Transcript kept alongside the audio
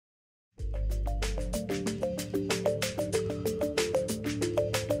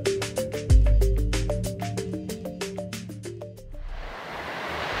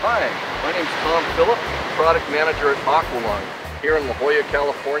Hi, my name is Tom Phillip, Product Manager at Aqualung here in La Jolla,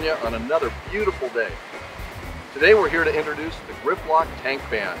 California on another beautiful day. Today we're here to introduce the GripLock tank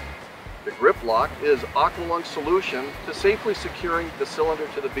band. The GripLock is Aqualung's solution to safely securing the cylinder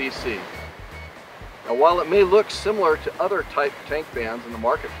to the BC. Now while it may look similar to other type tank bands in the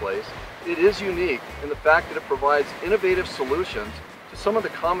marketplace, it is unique in the fact that it provides innovative solutions to some of the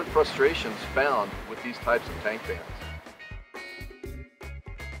common frustrations found with these types of tank bands.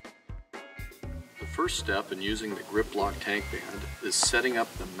 The first step in using the GripLock tank band is setting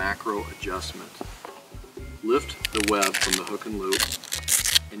up the macro adjustment. Lift the web from the hook and loop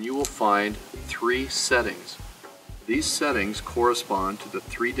and you will find 3 settings. These settings correspond to the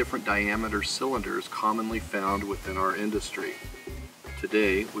 3 different diameter cylinders commonly found within our industry.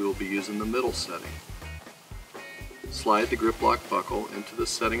 Today we will be using the middle setting. Slide the GripLock buckle into the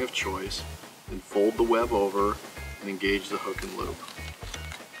setting of choice and fold the web over and engage the hook and loop.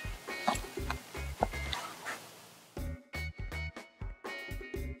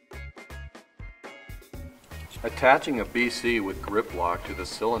 Attaching a BC with GripLock to the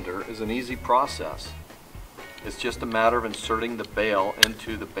cylinder is an easy process. It's just a matter of inserting the bail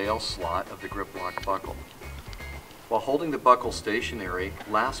into the bail slot of the GripLock buckle. While holding the buckle stationary,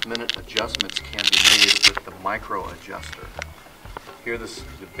 last-minute adjustments can be made with the micro adjuster. Here the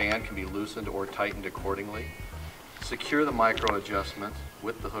band can be loosened or tightened accordingly. Secure the micro adjustment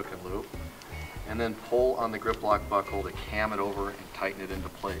with the hook and loop, and then pull on the GripLock buckle to cam it over and tighten it into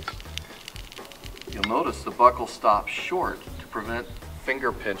place. You'll notice the buckle stops short to prevent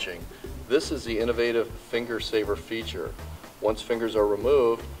finger pinching. This is the innovative finger saver feature. Once fingers are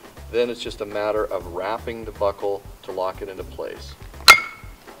removed, then it's just a matter of wrapping the buckle to lock it into place.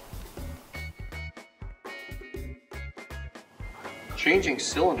 Changing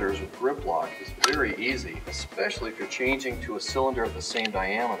cylinders with GripLock is very easy, especially if you're changing to a cylinder of the same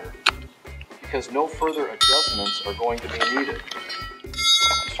diameter, because no further adjustments are going to be needed.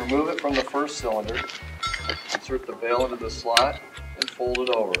 Just remove it from the first cylinder, insert the bail into the slot, and fold it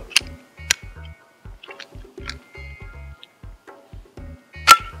over.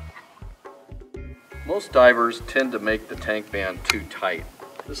 Most divers tend to make the tank band too tight.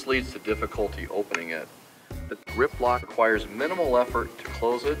 This leads to difficulty opening it. The GripLock requires minimal effort to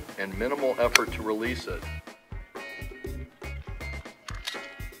close it and minimal effort to release it.